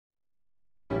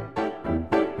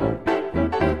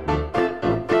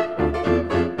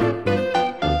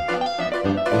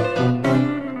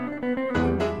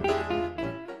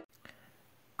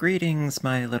Greetings,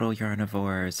 my little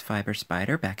yarnivores. Fiber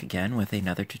Spider back again with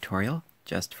another tutorial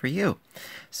just for you.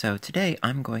 So today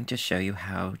I'm going to show you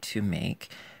how to make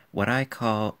what I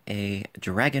call a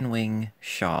dragon wing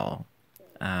shawl.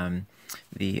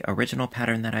 The original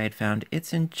pattern that I had found,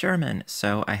 it's in German,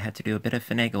 so I had to do a bit of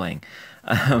finagling.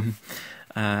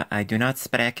 I do not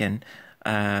sprechen,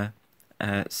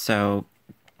 so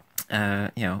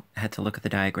had to look at the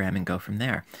diagram and go from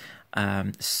there.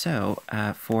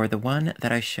 For the one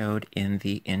that I showed in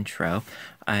the intro,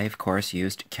 I, of course,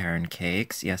 used Cairn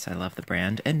Cakes. Yes, I love the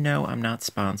brand. And no, I'm not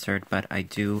sponsored, but I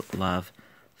do love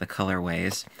the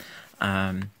colorways.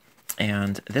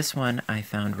 And this one I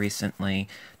found recently,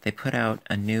 they put out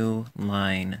a new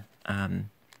line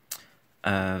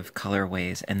of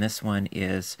colorways, and this one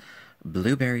is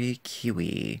Blueberry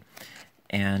Kiwi.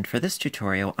 And for this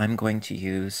tutorial, I'm going to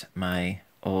use my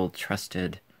old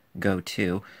trusted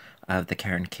go-to of the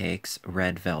Cairn Cakes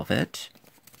Red Velvet.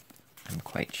 I'm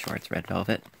quite sure it's Red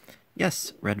Velvet.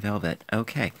 Yes, Red Velvet.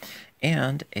 Okay.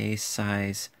 And a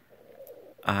size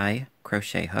I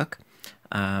crochet hook.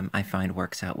 I find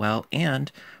works out well.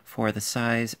 And for the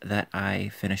size that I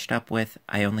finished up with,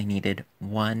 I only needed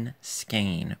one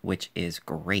skein, which is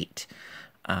great.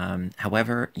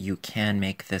 However, you can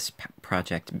make this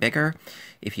project bigger.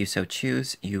 If you so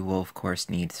choose, you will, of course,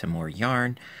 need some more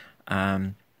yarn.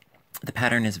 The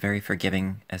pattern is very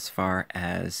forgiving as far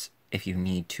as if you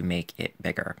need to make it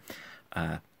bigger,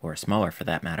 or smaller for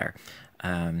that matter.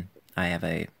 I have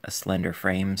a slender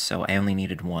frame, so I only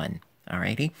needed one.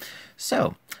 Alrighty,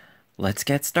 so let's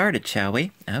get started, shall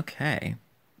we? Okay.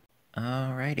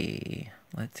 Alrighty,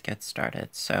 let's get started.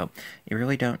 So you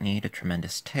really don't need a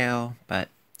tremendous tail, but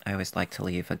I always like to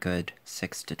leave a good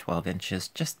 6 to 12 inches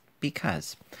just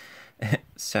because.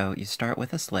 So you start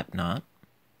with a slip knot,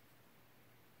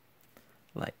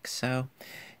 like so,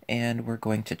 and we're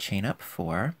going to chain up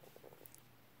 4.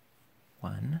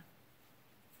 1,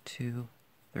 2,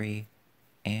 3,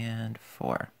 and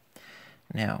 4.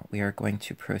 Now we are going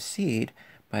to proceed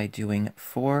by doing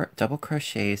 4 double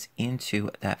crochets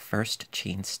into that first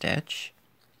chain stitch.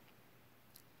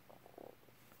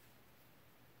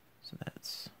 So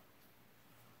that's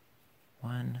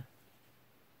 1,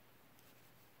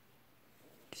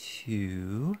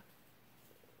 2,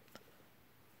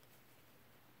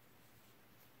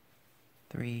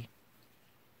 3,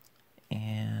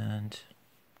 and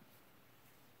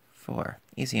 4.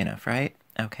 Easy enough, right?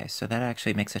 Okay, so that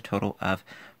actually makes a total of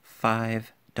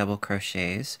 5 double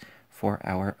crochets for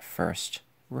our first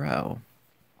row.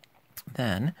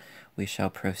 Then we shall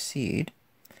proceed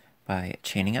by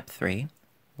chaining up 3.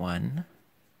 1,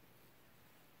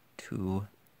 2,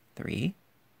 3,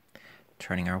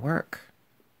 turning our work.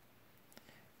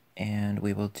 And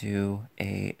we will do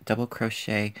a double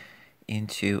crochet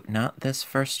into not this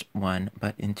first one,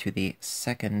 but into the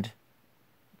second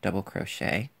double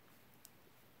crochet.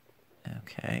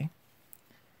 Okay.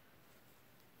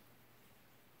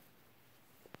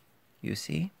 You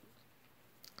see?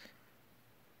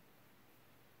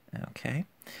 Okay.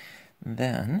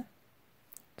 Then,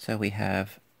 so we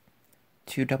have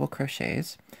 2 double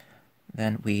crochets.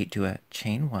 Then we do a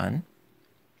chain 1.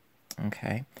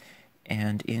 Okay.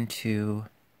 And into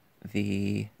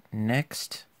the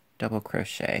next double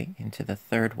crochet, into the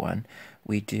third one,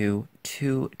 we do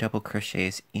 2 double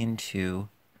crochets into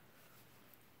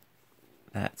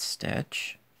that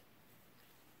stitch.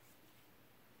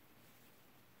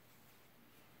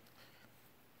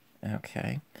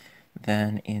 Okay.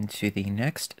 Then into the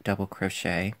next double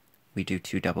crochet, we do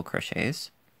 2 double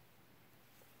crochets.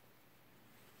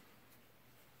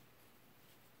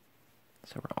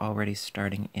 So we're already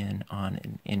starting in on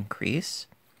an increase.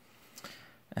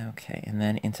 Okay, and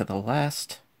then into the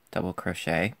last double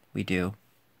crochet, we do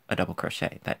a double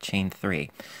crochet, that chain 3.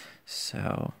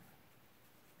 So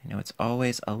I know it's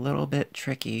always a little bit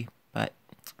tricky, but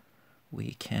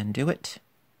we can do it.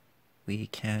 We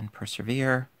can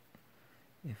persevere.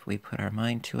 If we put our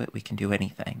mind to it, we can do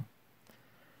anything.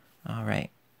 All right.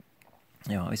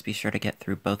 Now always be sure to get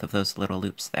through both of those little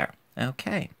loops there.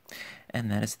 Okay, and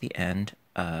that is the end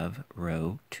of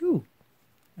row 2.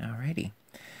 Alrighty.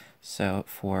 So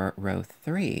for row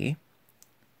 3,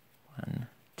 1,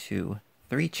 2,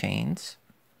 3 chains,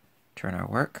 turn our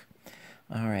work.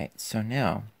 All right, so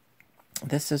now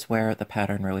this is where the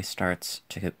pattern really starts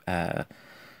to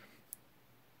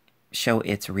show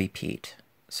its repeat,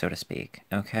 so to speak.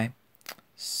 Okay,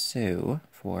 so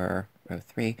for row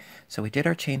 3, so we did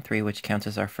our chain 3, which counts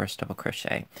as our first double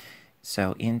crochet.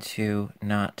 So into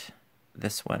not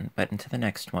this one, but into the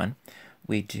next one,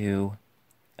 we do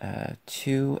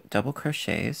 2 double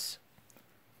crochets.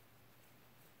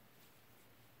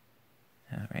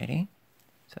 Alrighty,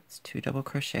 so that's 2 double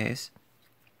crochets,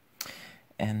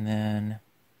 and then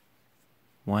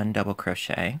 1 double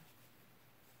crochet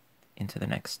into the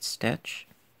next stitch,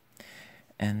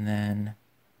 and then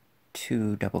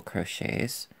 2 double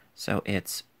crochets. So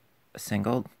it's a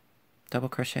single double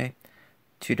crochet,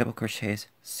 2 double crochets,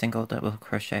 single double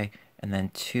crochet, and then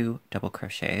 2 double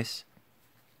crochets.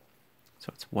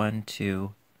 So it's 1,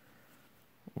 2,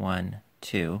 1,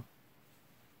 2.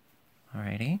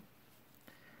 Alrighty.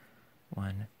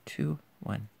 1, 2,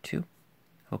 1, 2.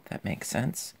 Hope that makes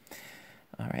sense.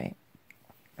 Alright.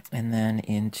 And then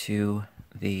into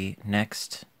the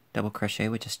next double crochet,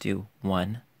 we just do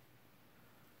 1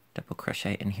 double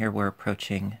crochet. And here we're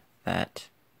approaching that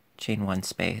chain 1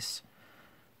 space.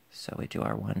 So we do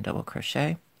our 1 double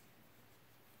crochet.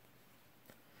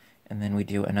 And then we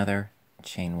do another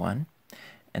chain 1.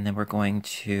 And then we're going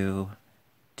to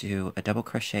do a double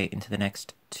crochet into the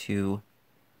next 2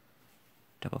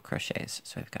 double crochets.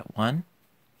 So I've got 1,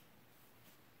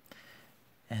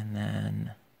 and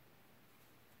then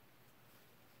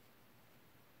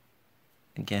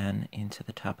again into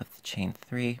the top of the chain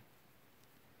 3.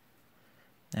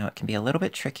 Now it can be a little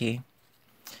bit tricky,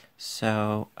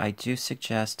 so I do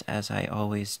suggest, as I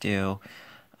always do,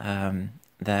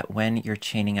 that when you're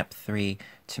chaining up 3,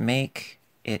 to make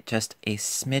it just a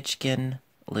smidgen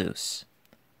loose,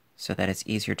 so that it's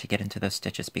easier to get into those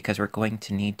stitches, because we're going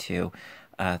to need to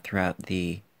throughout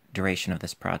the duration of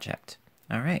this project.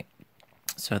 All right,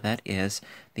 so that is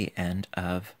the end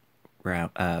of row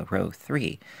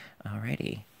 3.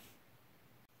 Alrighty.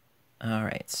 All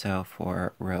right, so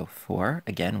for row 4,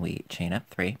 again, we chain up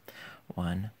 3.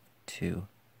 1, 2,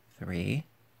 3,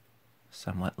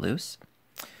 somewhat loose.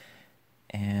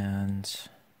 And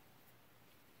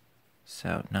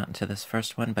so not into this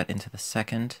first one, but into the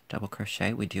second double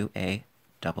crochet, we do a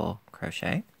double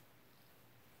crochet.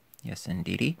 Yes,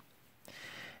 indeedy.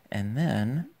 And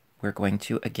then we're going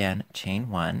to, again, chain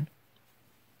 1.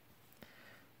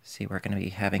 See, we're going to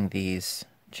be having these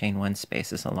chain 1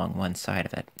 spaces along one side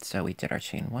of it. So we did our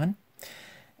chain 1,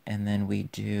 and then we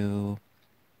do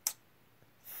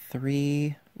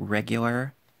 3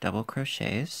 regular double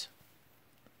crochets.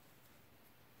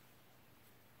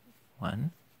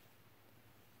 1,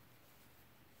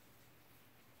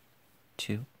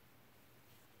 2,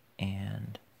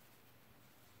 and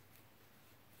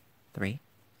 3.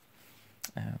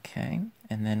 Okay,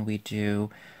 and then we do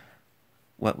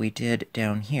what we did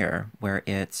down here, where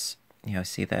it's, you know,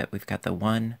 see that we've got the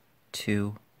 1,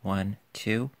 2, 1,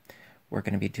 2. We're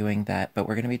going to be doing that, but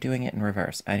we're going to be doing it in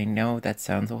reverse. I know that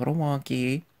sounds a little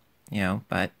wonky, you know,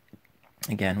 but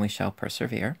again, we shall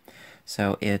persevere.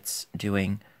 So it's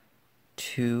doing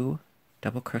 2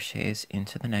 double crochets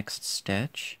into the next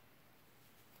stitch,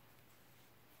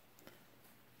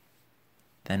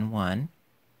 then 1,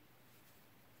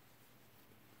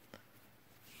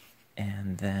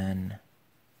 and then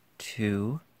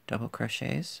 2 double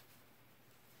crochets,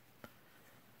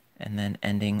 and then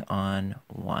ending on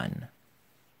 1.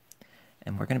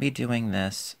 And we're going to be doing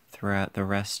this throughout the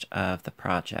rest of the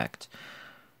project.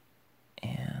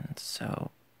 And so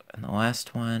in the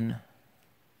last one,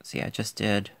 see, I just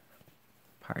did,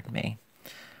 pardon me,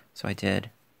 so I did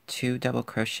 2 double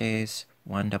crochets,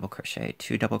 1 double crochet,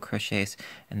 2 double crochets,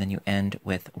 and then you end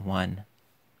with 1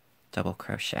 double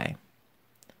crochet.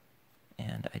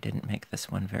 And I didn't make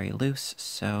this one very loose,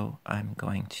 so I'm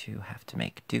going to have to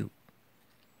make do.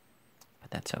 But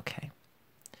that's okay.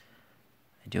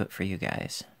 I do it for you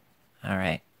guys. All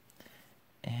right.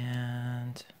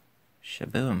 And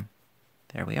shaboom.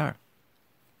 There we are.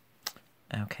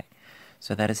 Okay.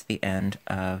 So that is the end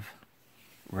of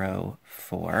row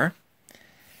 4.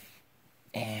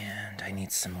 And I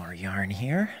need some more yarn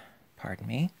here. Pardon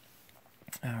me.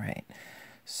 All right.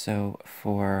 So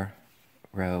for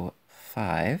row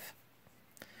 5,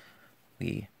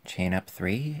 we chain up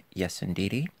 3, yes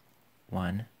indeedy,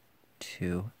 1,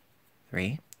 2,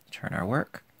 3, turn our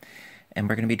work, and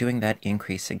we're going to be doing that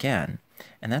increase again,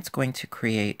 and that's going to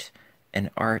create an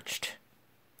arched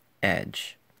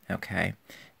edge, okay,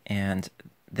 and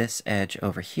this edge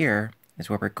over here is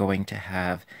where we're going to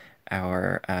have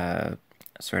our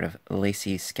sort of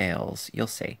lacy scales, you'll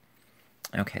see.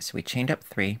 Okay, so we chained up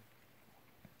 3,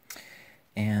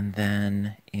 and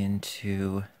then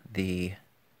into the,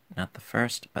 not the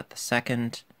first, but the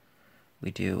second,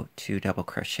 we do 2 double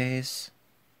crochets.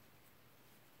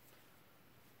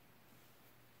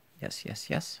 Yes, yes,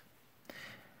 yes.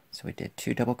 So we did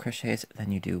 2 double crochets,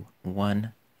 then you do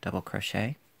 1 double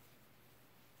crochet,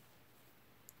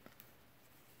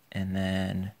 and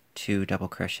then 2 double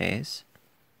crochets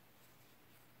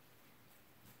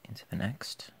into the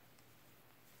next,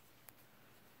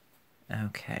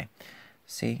 Okay,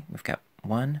 see, we've got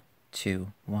 1,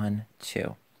 2, 1,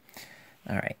 2.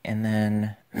 All right, and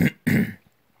then,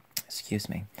 excuse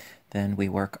me, then we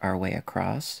work our way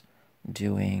across,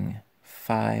 doing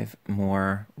 5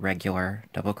 more regular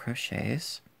double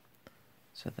crochets.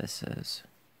 So this is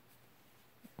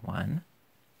 1,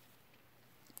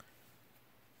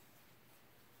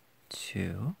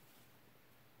 2,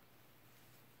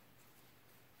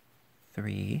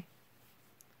 3,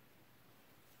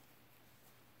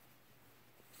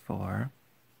 4,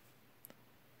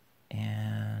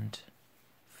 and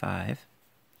 5.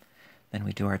 Then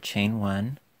we do our chain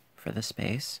 1 for the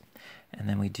space, and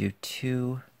then we do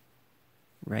 2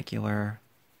 regular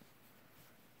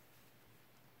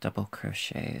double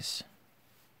crochets.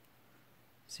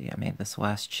 See, I made this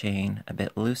last chain a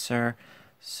bit looser,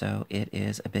 so it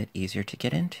is a bit easier to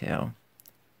get into.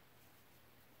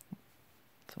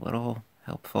 It's a little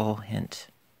helpful hint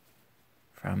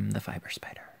from the fiber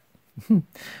spider. All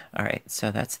right,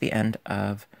 so that's the end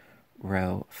of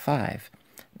row 5.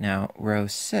 Now, row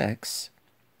 6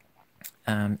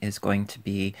 is going to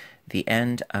be the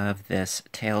end of this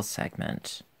tail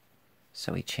segment.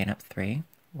 So we chain up 3,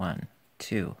 1,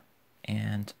 2,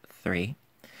 and 3.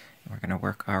 And we're going to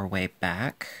work our way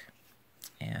back.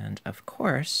 And of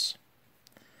course,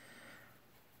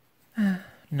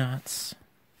 knots.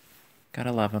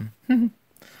 Gotta love them.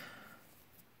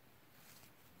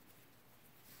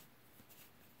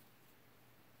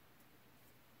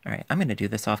 All right, I'm going to do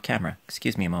this off camera.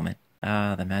 Excuse me a moment.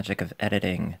 Ah, the magic of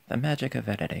editing. The magic of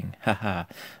editing. Haha.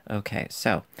 Okay,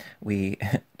 so we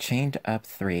chained up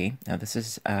 3. Now this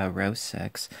is row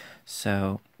 6.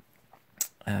 So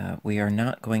we are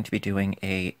not going to be doing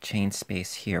a chain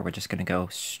space here. We're just going to go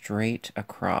straight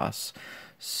across.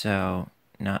 So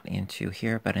not into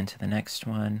here, but into the next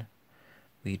one.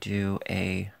 We do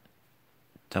a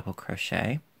double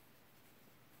crochet.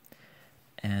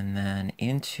 And then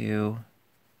into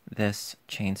this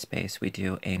chain space, we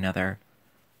do another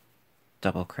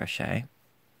double crochet.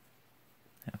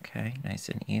 Okay, nice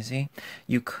and easy.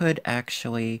 You could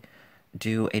actually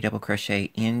do a double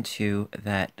crochet into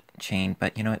that chain,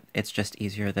 but you know what? It's just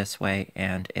easier this way,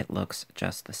 and it looks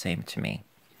just the same to me.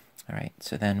 All right,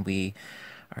 so then we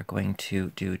are going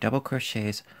to do double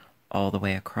crochets all the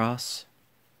way across.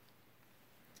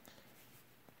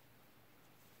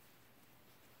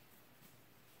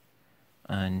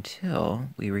 Until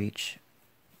we reach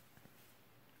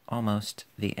almost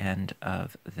the end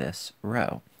of this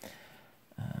row.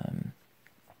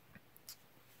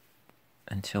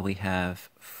 Until we have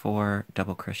 4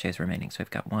 double crochets remaining. So we've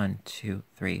got 1, 2,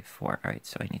 3, 4. All right,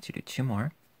 so I need to do 2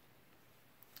 more.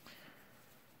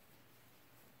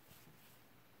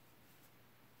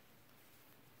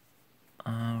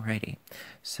 Alrighty,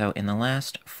 so in the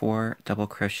last 4 double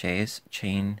crochets,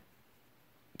 chain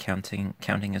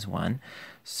counting as 1.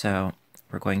 So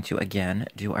we're going to again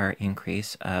do our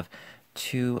increase of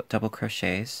 2 double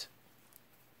crochets.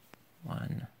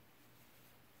 1,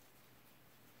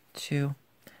 2,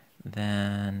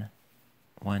 then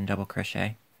 1 double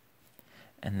crochet,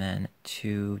 and then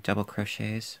 2 double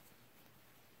crochets,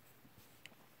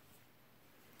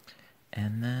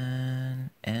 and then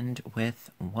end with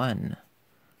 1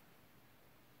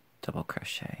 double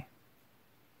crochet.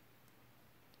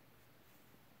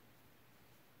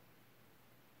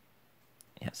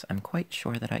 Yes, I'm quite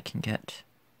sure that I can get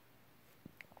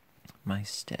my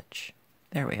stitch.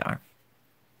 There we are.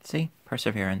 See?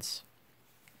 Perseverance.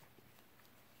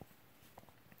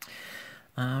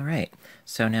 All right,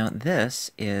 so now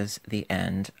this is the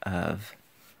end of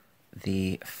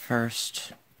the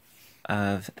first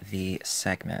of the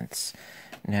segments.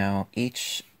 Now,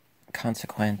 each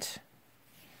consequent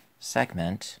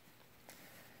segment,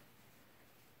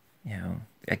 you know,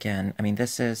 again, I mean,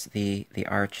 this is the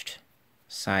arched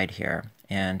side here,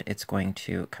 and it's going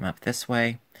to come up this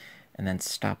way and then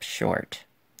stop short,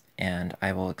 and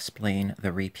I will explain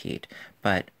the repeat.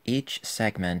 But each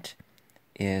segment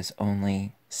is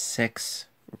only 6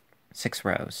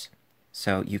 rows,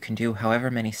 so you can do however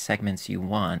many segments you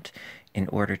want in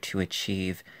order to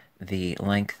achieve the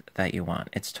length that you want.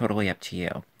 It's totally up to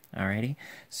you. Alrighty,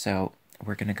 so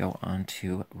we're going to go on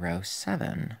to row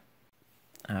 7.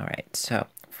 Alright, so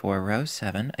for row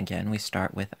 7, again, we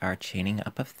start with our chaining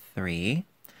up of 3,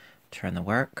 turn the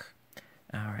work.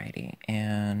 Alrighty,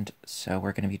 and so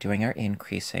we're going to be doing our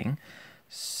increasing.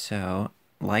 So,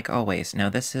 like always, now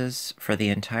this is for the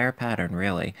entire pattern,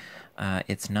 really.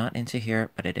 It's not into here,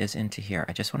 but it is into here.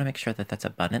 I just want to make sure that that's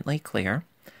abundantly clear.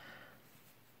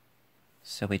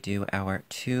 So we do our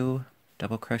 2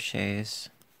 double crochets,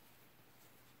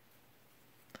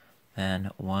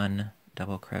 then 1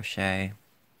 double crochet,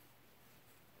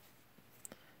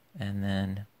 and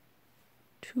then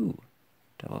 2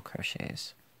 double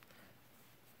crochets.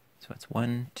 So it's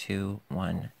 1, 2,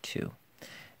 1, 2.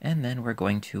 And then we're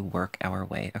going to work our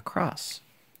way across.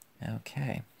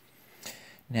 Okay.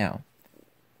 Now,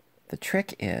 the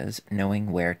trick is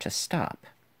knowing where to stop.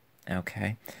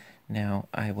 Okay. Now,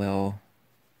 I will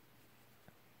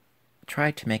try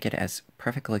to make it as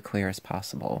perfectly clear as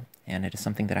possible, and it is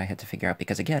something that I had to figure out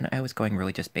because, again, I was going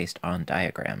really just based on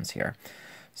diagrams here.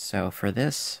 So for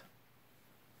this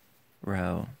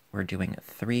row, we're doing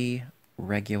 3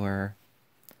 regular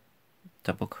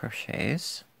double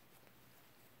crochets.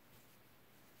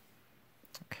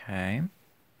 Okay.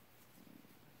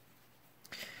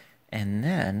 And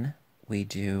then we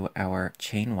do our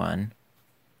chain 1,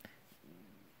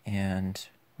 and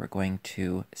we're going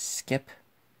to skip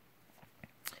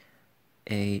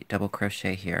a double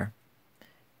crochet here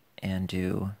and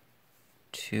do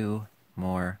 2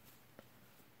 more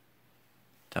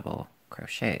double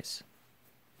crochets.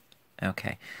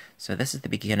 Okay, so this is the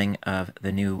beginning of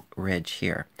the new ridge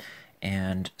here.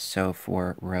 And so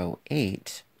for row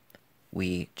 8,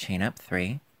 we chain up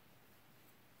 3,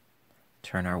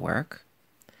 turn our work,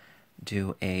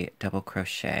 do a double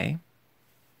crochet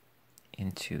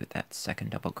into that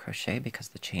second double crochet because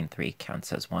the chain 3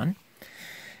 counts as 1.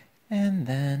 And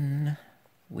then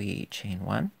we chain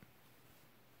 1,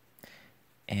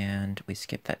 and we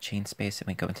skip that chain space and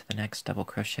we go into the next double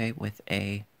crochet with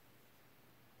a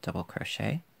double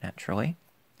crochet naturally,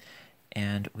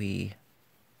 and we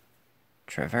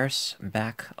traverse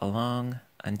back along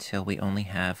until we only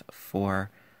have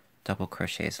 4 double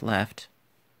crochets left.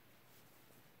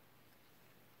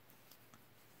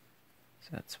 So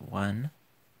that's 1,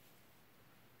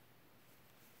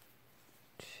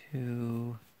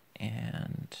 2,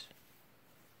 and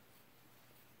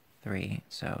 3,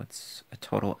 so it's a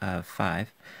total of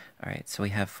 5. All right, so we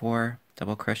have 4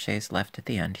 double crochets left at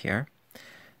the end here.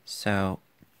 So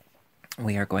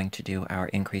we are going to do our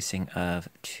increasing of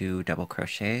 2 double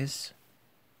crochets,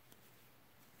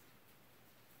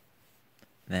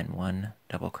 then 1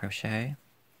 double crochet,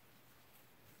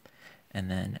 and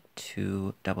then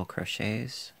 2 double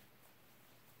crochets,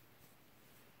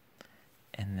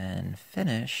 and then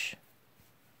finish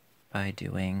by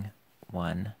doing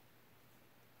 1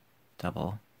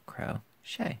 double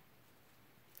crochet.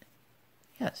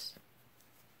 Yes.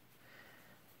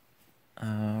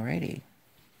 Alrighty.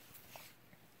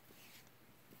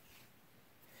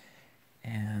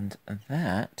 And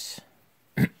that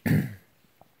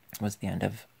was the end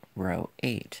of row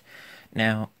 8.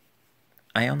 Now,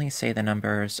 I only say the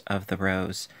numbers of the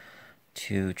rows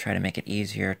to try to make it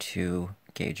easier to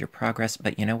gauge your progress,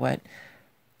 but you know what?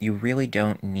 You really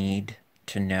don't need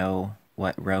to know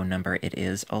what row number it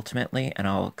is ultimately, and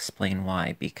I'll explain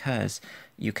why. Because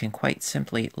you can quite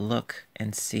simply look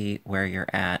and see where you're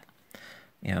at.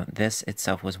 You know, this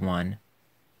itself was 1,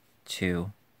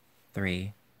 2,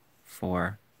 3,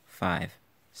 4, 5,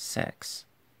 6.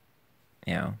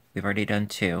 You know, we've already done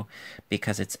 2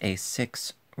 because it's a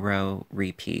 6-row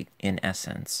repeat in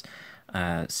essence,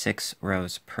 6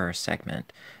 rows per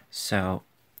segment. So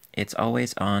it's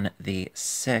always on the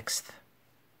 6th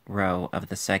row of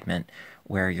the segment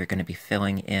where you're going to be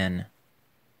filling in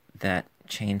that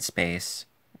chain space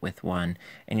with 1,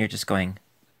 and you're just going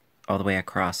all the way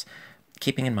across,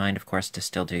 keeping in mind, of course, to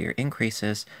still do your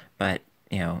increases, but,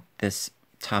 you know, this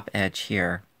top edge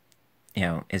here, you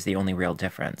know, is the only real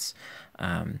difference.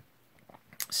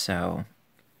 So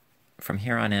from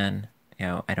here on in, you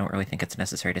know, I don't really think it's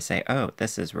necessary to say, oh,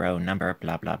 this is row number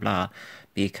blah, blah, blah,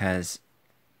 because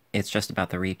it's just about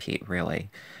the repeat,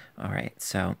 really. All right,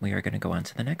 so we are going to go on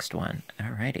to the next one.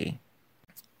 Alrighty.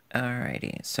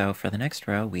 Alrighty, so for the next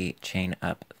row, we chain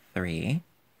up 3.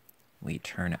 We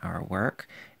turn our work,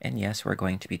 and yes, we're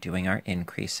going to be doing our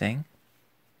increasing.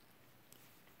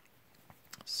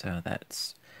 So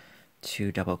that's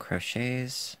 2 double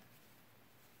crochets,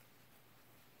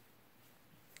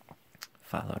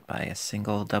 followed by a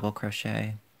single double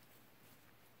crochet,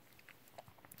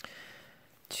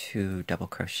 2 double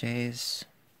crochets,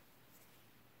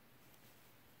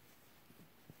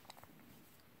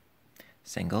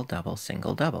 single,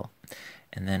 double,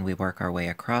 and then we work our way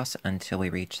across until we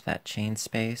reach that chain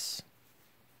space.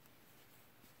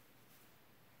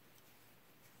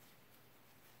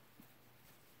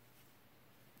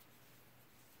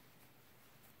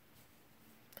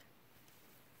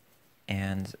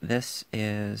 And this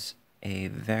is a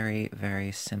very,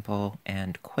 very simple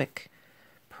and quick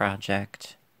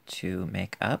project to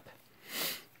make up.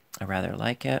 I rather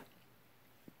like it.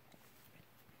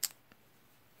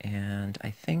 And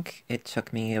I think it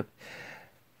took me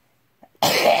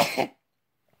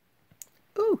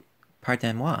Ooh,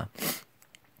 Pardon-moi.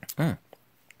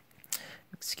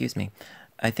 Excuse me.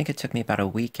 I think it took me about a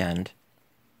weekend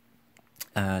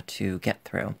to get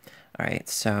through. All right,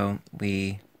 so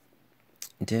we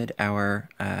did our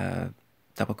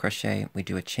double crochet. We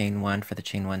do a chain one for the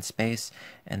chain one space,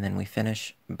 and then we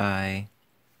finish by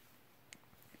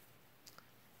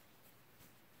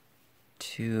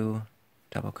 2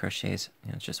 double crochets,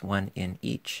 just 1 in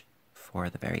each for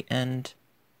the very end.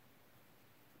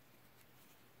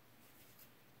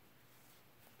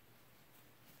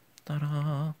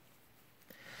 Ta-da!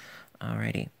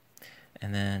 Alrighty,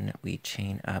 and then we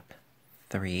chain up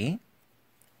 3.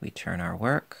 We turn our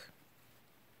work.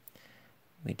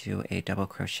 We do a double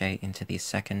crochet into the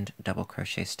second double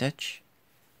crochet stitch.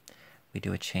 We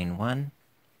do a chain 1,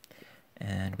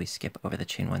 and we skip over the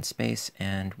chain 1 space,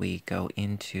 and we go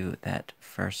into that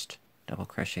first double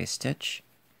crochet stitch.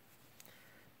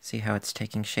 See how it's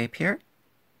taking shape here?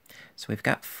 So we've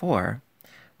got 4.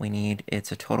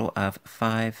 It's a total of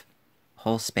 5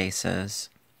 whole spaces,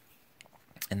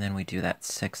 and then we do that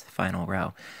 6th final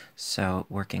row. So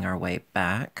working our way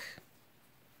back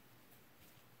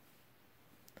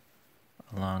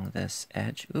along this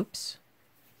edge. Oops,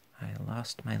 I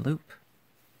lost my loop.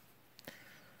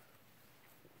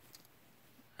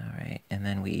 All right, and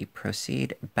then we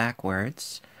proceed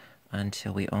backwards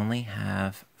until we only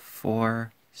have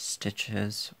 4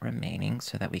 stitches remaining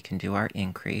so that we can do our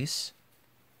increase.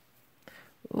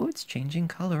 Oh, it's changing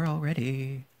color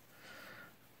already.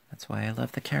 That's why I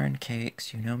love the Caron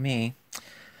cakes, you know me.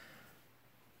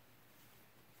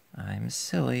 I'm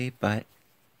silly, but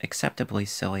acceptably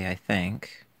silly, I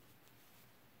think.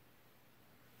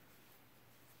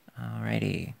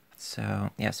 Alrighty, so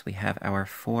yes, we have our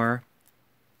 4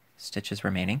 stitches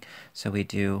remaining. So we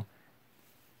do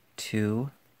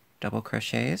 2 double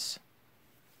crochets,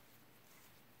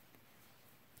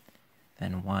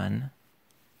 then 1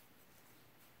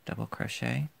 double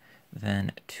crochet,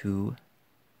 then 2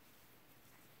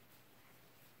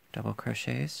 double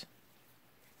crochets,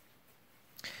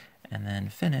 and then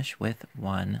finish with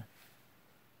 1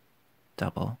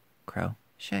 double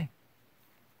crochet.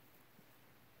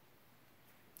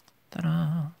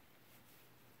 Ta-da!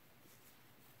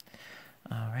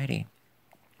 Alrighty,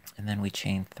 and then we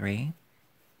chain 3,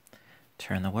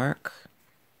 turn the work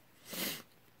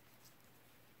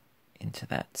into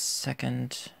that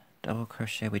second double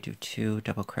crochet. We do 2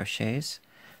 double crochets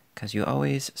because you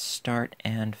always start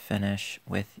and finish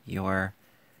with your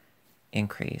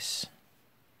increase.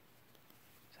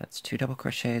 So that's 2 double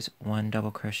crochets, 1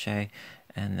 double crochet,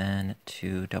 and then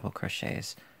 2 double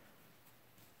crochets.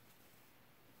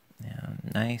 Now,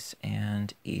 nice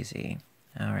and easy.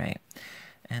 All right,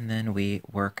 and then we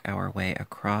work our way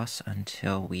across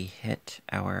until we hit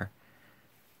our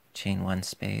chain 1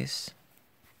 space.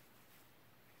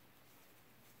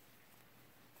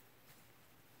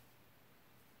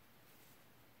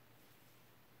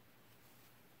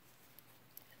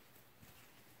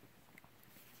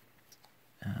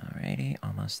 Alrighty,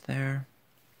 almost there.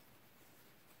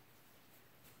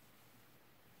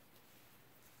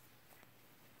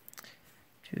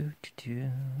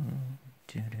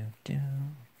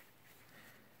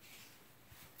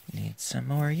 Need some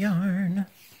more yarn.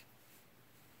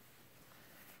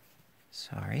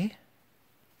 Sorry.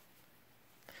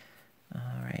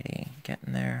 Alrighty,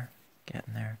 getting there,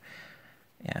 getting there.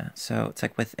 Yeah, so it's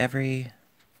like with every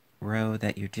row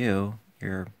that you do,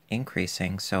 you're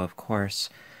increasing, so of course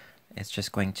it's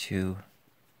just going to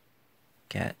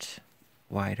get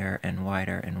wider and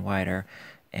wider and wider,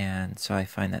 and so I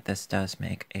find that this does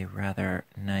make a rather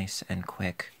nice and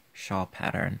quick shawl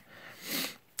pattern.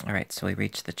 Alright, so we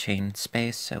reach the chain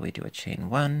space, so we do a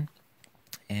chain 1,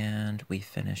 and we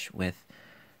finish with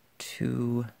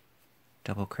 2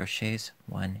 double crochets,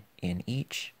 1 in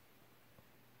each.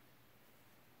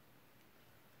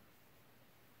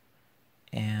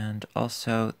 And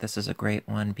also, this is a great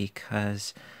one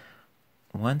because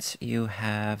once you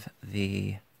have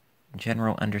the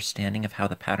general understanding of how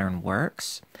the pattern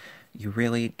works, you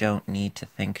really don't need to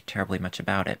think terribly much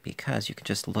about it because you can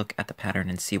just look at the pattern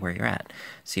and see where you're at.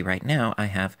 See, right now I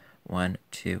have 1,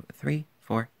 2, 3,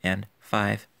 4, and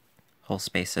 5 whole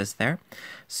spaces there.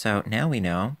 So now we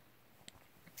know,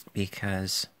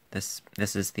 because this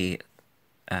is the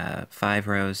 5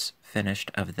 rows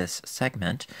finished of this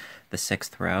segment, the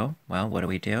 6th row, well, what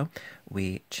do?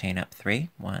 We chain up 3,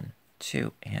 1,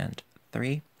 2, and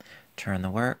 3, turn the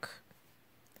work,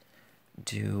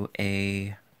 do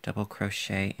a double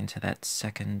crochet into that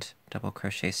second double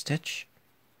crochet stitch.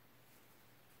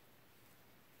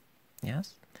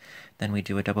 Yes. Then we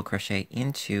do a double crochet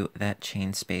into that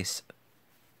chain space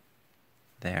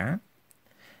there,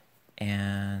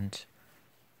 and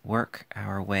work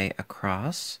our way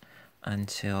across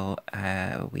until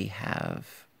we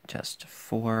have just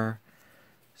 4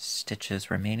 stitches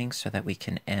remaining so that we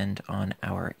can end on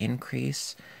our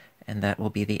increase, and that will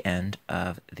be the end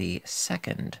of the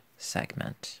second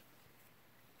segment.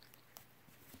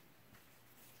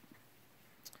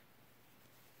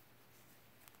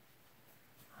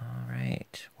 All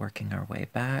right, working our way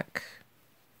back.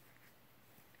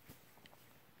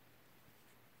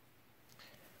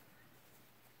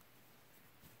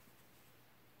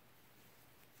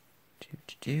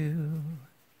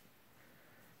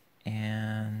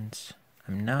 And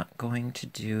I'm not going to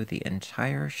do the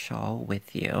entire shawl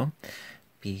with you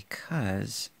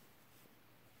because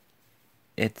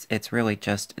it's really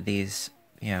just these,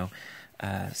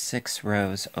 6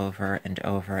 rows over and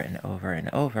over and over and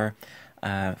over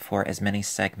for as many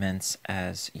segments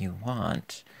as you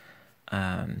want.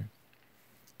 All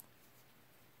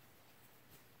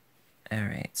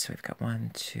right, so we've got 1,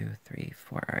 2, 3,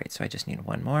 4. All right, so I just need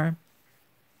 1 more.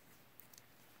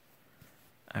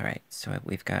 All right, so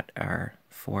we've got our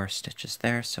 4 stitches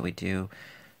there. So we do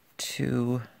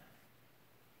 2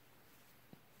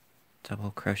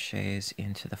 double crochets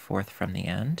into the 4th from the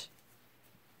end,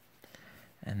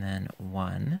 and then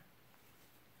 1,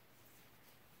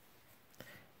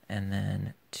 and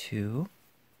then 2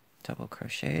 double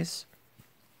crochets,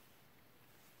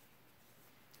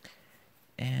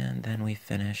 and then we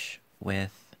finish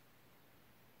with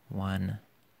 1.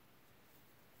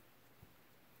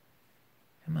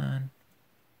 Come on,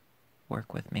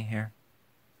 work with me here.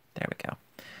 There we go.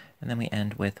 And then we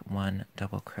end with 1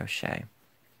 double crochet.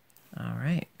 All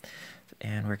right,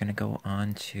 and we're going to go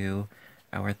on to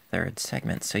our 3rd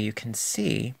segment. So you can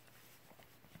see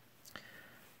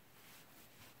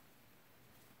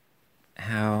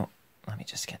how, let me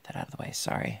just get that out of the way,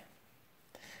 sorry.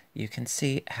 You can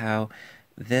see how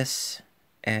this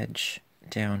edge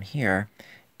down here,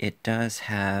 it does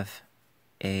have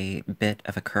a bit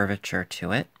of a curvature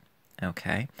to it,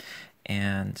 okay?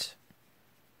 And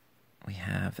we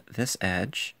have this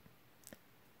edge,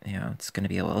 it's going to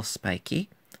be a little spiky,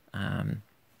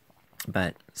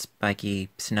 but spiky,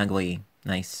 snuggly,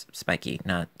 nice spiky,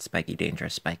 not spiky,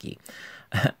 dangerous spiky.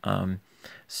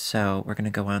 So we're going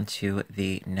to go on to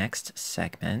the next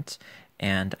segment,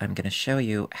 and I'm going to show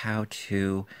you how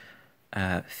to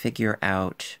figure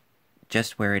out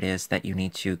just where it is that you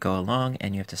need to go along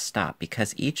and you have to stop,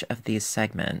 because each of these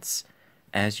segments,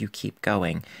 as you keep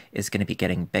going, is going to be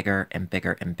getting bigger and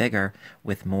bigger and bigger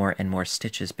with more and more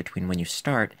stitches between when you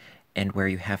start and where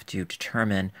you have to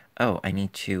determine, oh, I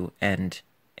need to end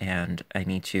and I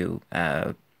need to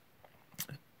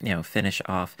finish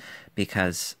off,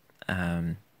 because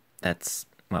that's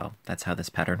how this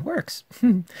pattern works.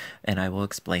 And I will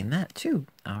explain that too.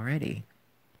 Alrighty,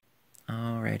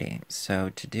 so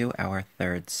to do our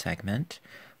 3rd segment,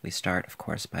 we start, of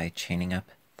course, by chaining up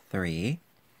 3.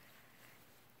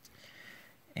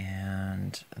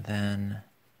 And then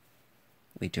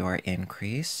we do our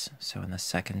increase. So in the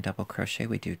 2nd double crochet,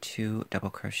 we do 2 double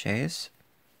crochets.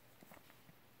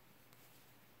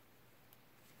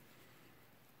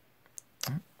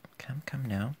 Come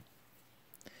now.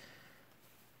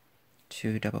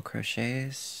 2 double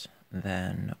crochets,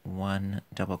 then 1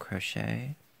 double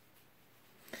crochet,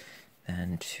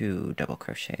 then 2 double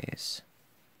crochets.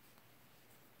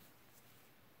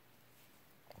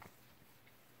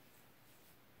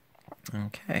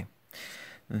 Okay,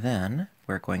 then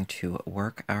we're going to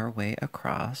work our way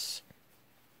across.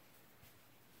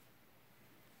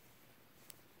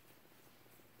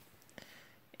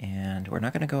 And we're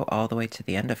not going to go all the way to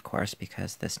the end, of course,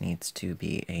 because this needs to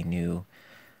be a new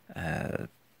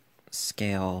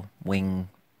scale wing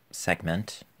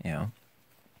segment,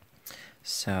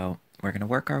 So we're going to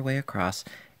work our way across,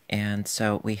 and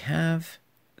so we have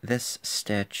this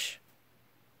stitch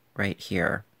right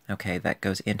here, okay, that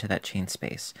goes into that chain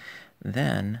space.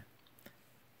 Then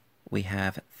we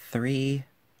have 3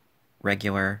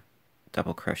 regular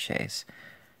double crochets.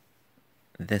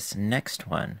 This next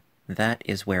one, that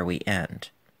is where we end,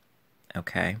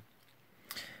 okay?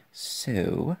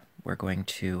 So we're going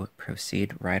to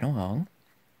proceed right along.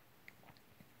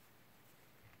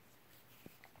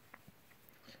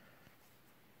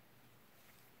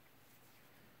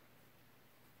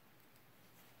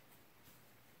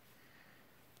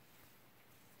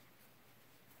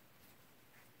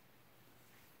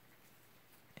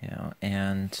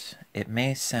 And it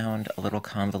may sound a little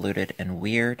convoluted and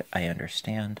weird, I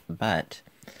understand, but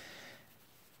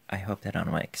I hope that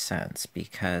it'll make sense,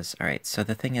 because, all right, so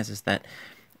the thing is that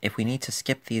if we need to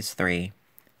skip these 3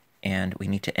 and we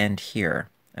need to end here,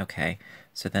 Okay,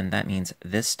 so then that means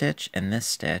this stitch and this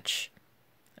stitch,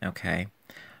 okay,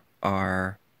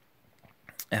 are,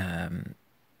 you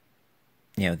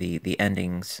know, the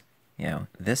endings. You know,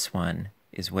 this one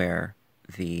is where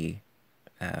the,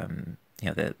 you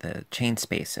know, the chain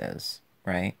space is,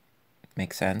 right?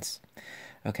 Makes sense?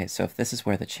 Okay, so if this is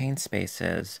where the chain space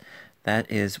is, that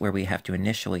is where we have to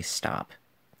initially stop.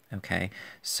 Okay,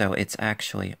 so it's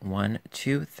actually 1,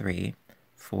 2, 3,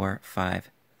 4,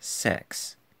 5,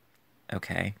 6.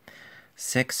 Okay,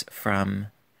 6 from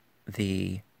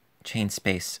the chain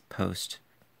space post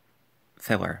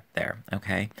filler there.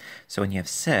 Okay, so when you have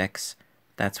 6,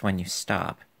 that's when you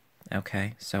stop.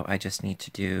 Okay, so I just need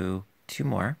to do 2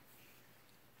 more.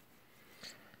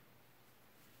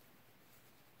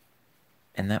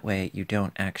 And that way you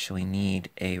don't actually need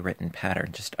a written pattern.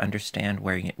 Just understand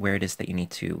where it is that you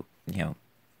need to, you know,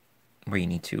 where you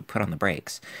need to put on the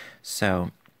brakes.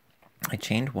 So I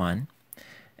chained 1,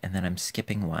 and then I'm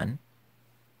skipping 1,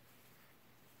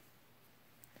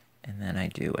 and then I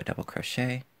do a double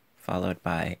crochet followed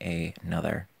by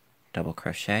another double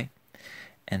crochet,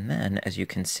 and then as you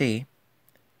can see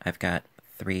I've got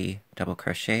 3 double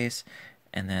crochets,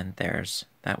 and then there's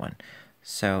that one.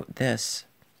 So this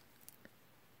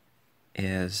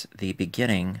is the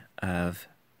beginning of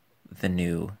the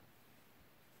new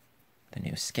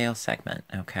scale segment,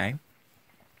 okay?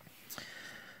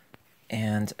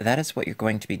 And that is what you're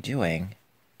going to be doing,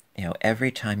 you know,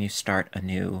 every time you start a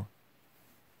new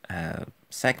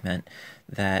segment.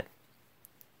 That,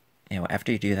 you know,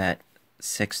 after you do that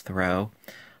 6th row,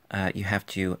 you have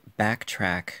to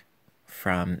backtrack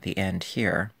from the end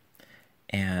here,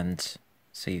 and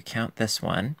so you count this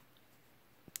one.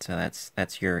 So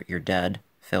that's your dead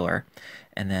filler,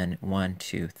 and then 1,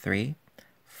 2, 3,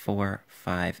 4,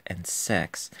 5, and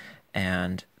 6,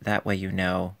 and that way you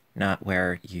know not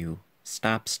where you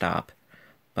stop,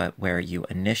 but where you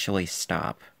initially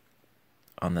stop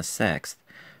on the 6th,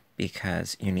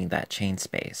 because you need that chain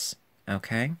space.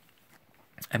 Okay?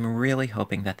 I'm really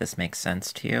hoping that this makes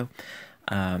sense to you,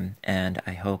 and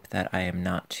I hope that I am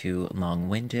not too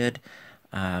long-winded.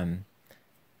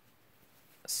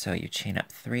 So you chain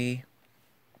up 3,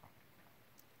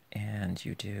 and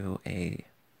you do a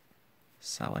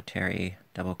solitary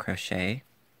double crochet,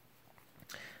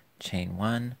 chain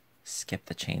 1, skip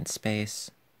the chain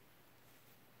space,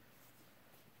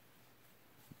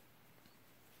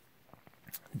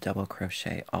 double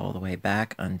crochet all the way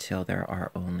back until there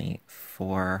are only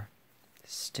 4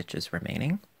 stitches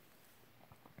remaining.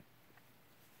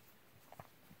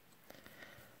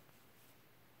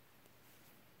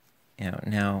 You know,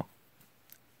 now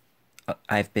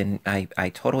I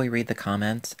totally read the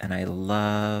comments, and I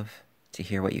love to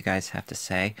hear what you guys have to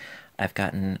say. I've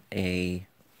gotten a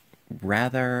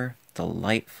rather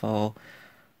delightful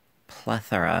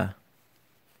plethora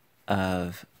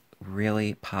of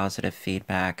really positive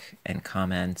feedback and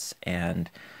comments, and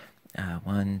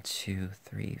 1, 2,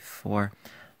 3, 4.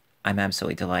 I'm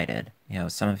absolutely delighted. You know,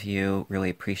 some of you really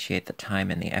appreciate the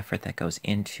time and the effort that goes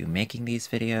into making these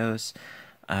videos.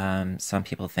 Some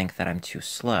people think that I'm too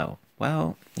slow.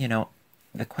 Well, you know,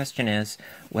 the question is,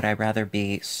 would I rather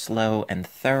be slow and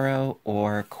thorough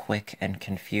or quick and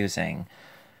confusing?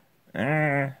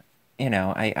 You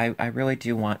know, I really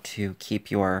do want to keep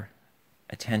your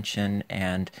attention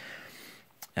and,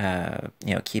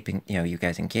 you know, keeping, you know, you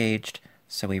guys engaged.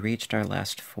 So we reached our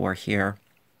last 4 here.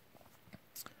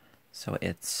 So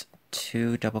it's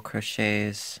 2 double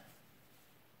crochets,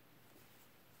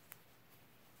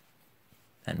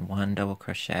 then 1 double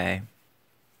crochet,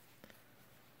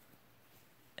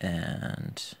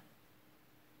 and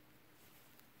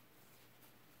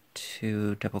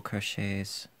 2 double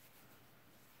crochets,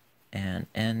 and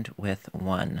end with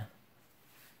 1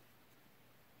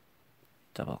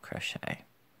 double crochet.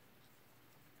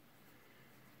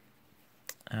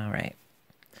 All right.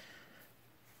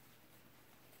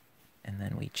 And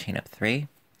then we chain up 3,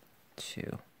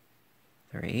 2,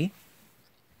 3,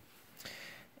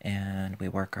 and we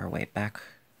work our way back,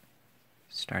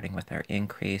 starting with our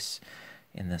increase.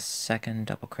 In the 2nd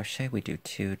double crochet, we do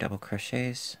 2 double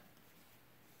crochets,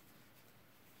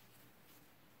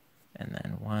 and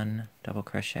then 1 double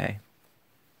crochet,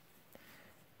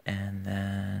 and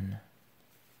then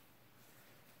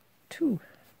 2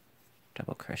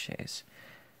 double crochets.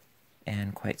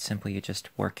 And quite simply, you just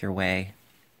work your way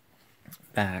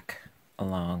back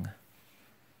along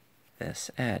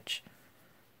this edge.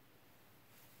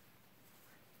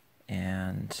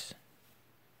 And,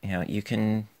 you know, you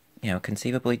can, you know,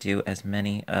 conceivably do as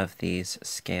many of these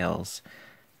scales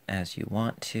as you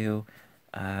want to.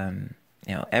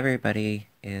 You know, everybody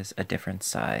is a different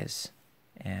size,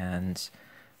 and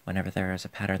whenever there is a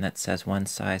pattern that says one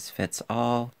size fits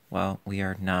all, well, we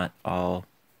are not all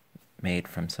made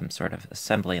from some sort of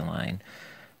assembly line.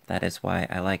 That is why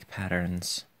I like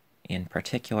patterns in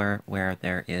particular where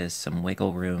there is some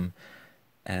wiggle room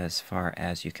as far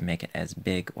as you can make it as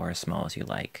big or as small as you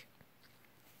like.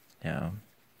 Now,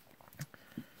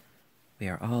 we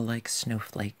are all like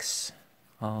snowflakes,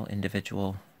 all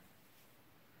individual.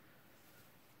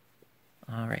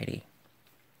 Alrighty.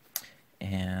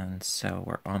 And so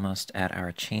we're almost at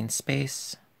our chain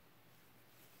space.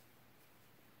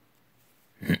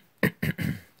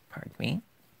 Pardon me.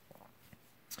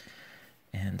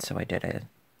 And so I did a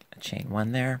chain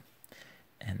one there,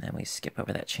 and then we skip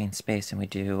over that chain space and we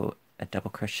do a double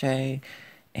crochet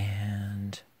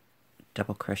and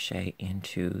double crochet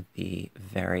into the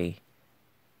very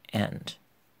end.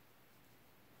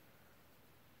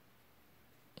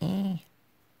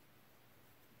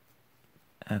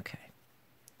 Okay.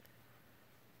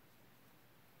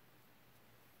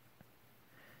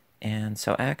 And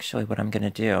so actually what I'm going to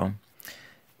do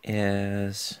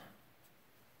is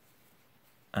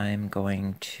I'm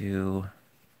going to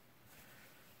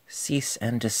cease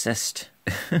and desist.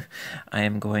 I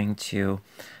am going to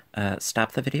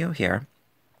stop the video here,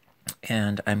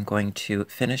 and I'm going to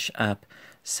finish up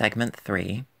segment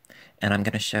 3, and I'm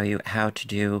going to show you how to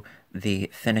do the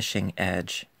finishing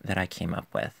edge that I came up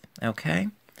with. Okay?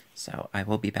 So I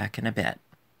will be back in a bit.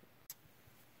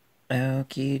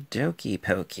 Okie dokie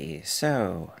pokey.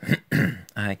 So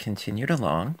I continued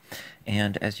along,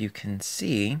 and as you can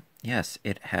see, yes,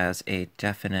 it has a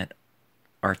definite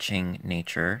arching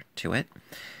nature to it.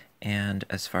 And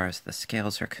as far as the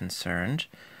scales are concerned,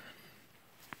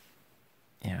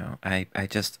 you know, I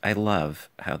love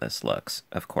how this looks,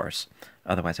 of course.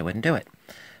 Otherwise I wouldn't do it.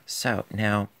 So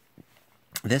now,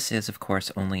 this is, of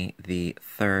course, only the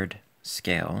 3rd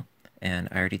scale, and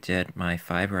I already did my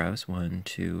 5 rows. 1,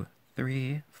 2,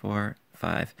 3, 4,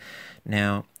 5.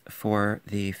 Now, for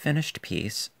the finished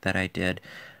piece that I did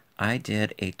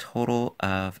a total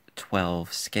of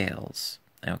 12 scales,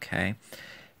 okay?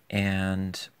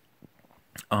 And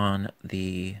on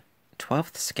the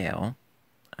 12th scale,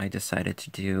 I decided to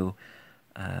do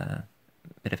a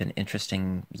bit of an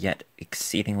interesting yet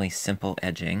exceedingly simple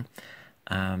edging.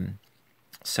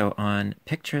 So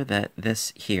picture that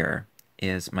this here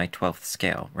is my 12th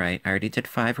scale, right? I already did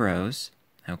 5 rows,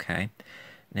 okay?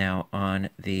 Now on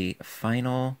the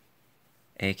final,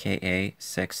 aka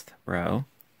 6th row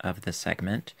of the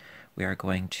segment, we are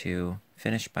going to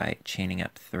finish by chaining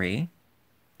up 3,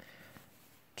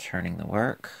 turning the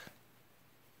work,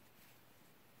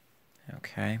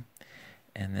 okay,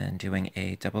 and then doing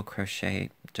a double crochet,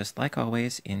 just like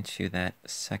always, into that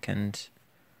 2nd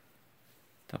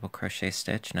double crochet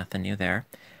stitch, nothing new there.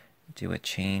 Do a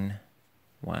chain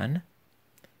 1,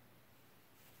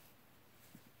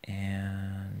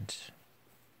 and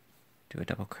do a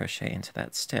double crochet into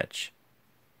that stitch.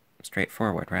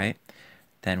 Straightforward, right?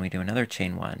 Then we do another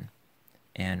chain 1,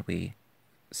 and we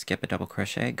skip a double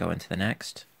crochet, go into the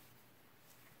next,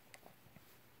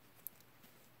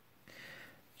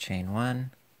 chain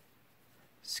 1,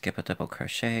 skip a double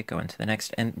crochet, go into the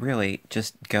next, and really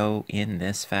just go in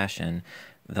this fashion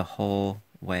the whole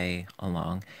way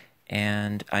along.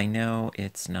 And I know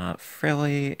it's not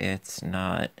frilly, it's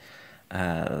not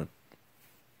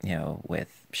you know,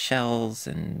 with shells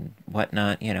and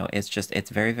whatnot, you know, it's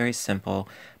very, very simple,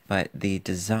 but the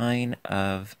design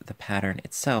of the pattern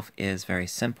itself is very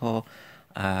simple,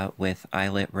 with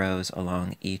eyelet rows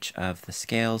along each of the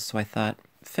scales. So I thought,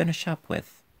 finish up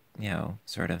with, you know,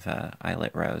 sort of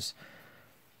eyelet rows.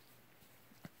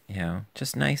 You know,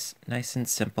 just nice and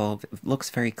simple. It looks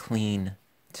very clean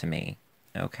to me,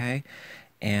 okay?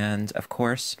 And of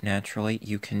course, naturally,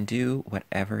 you can do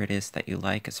whatever it is that you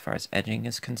like as far as edging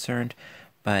is concerned,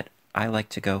 but I like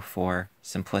to go for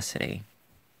simplicity.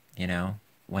 You know,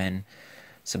 when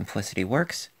simplicity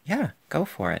works, yeah, go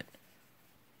for it.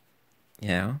 You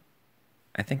know,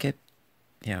 I think it,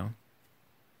 you know,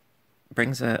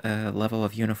 brings a level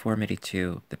of uniformity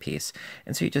to the piece.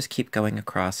 And so you just keep going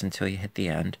across until you hit the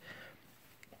end.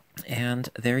 And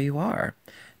there you are.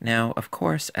 Now, of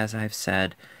course, as I've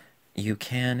said, you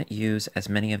can use as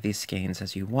many of these skeins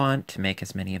as you want to make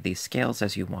as many of these scales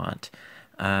as you want.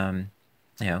 You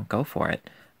know, go for it.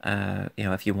 You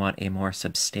know, if you want a more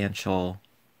substantial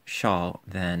shawl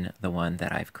than the one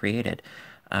that I've created,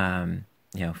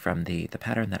 you know, from the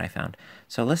pattern that I found.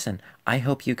 So listen, I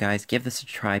hope you guys give this a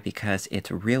try because it's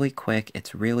really quick,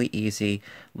 it's really easy,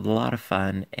 a lot of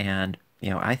fun, and, you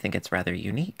know, I think it's rather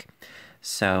unique.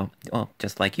 So, well,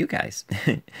 just like you guys.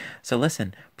 So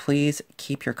listen, please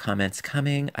keep your comments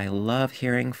coming. I love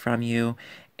hearing from you.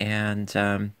 And,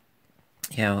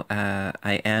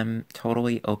 I am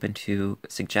totally open to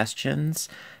suggestions.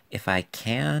 If I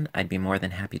can, I'd be more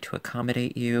than happy to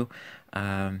accommodate you.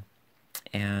 And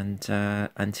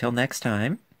until next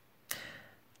time,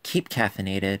 keep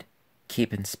caffeinated,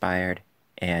 keep inspired,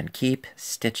 and keep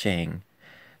stitching.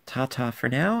 Ta-ta for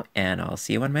now, and I'll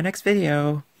see you on my next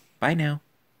video. Bye now.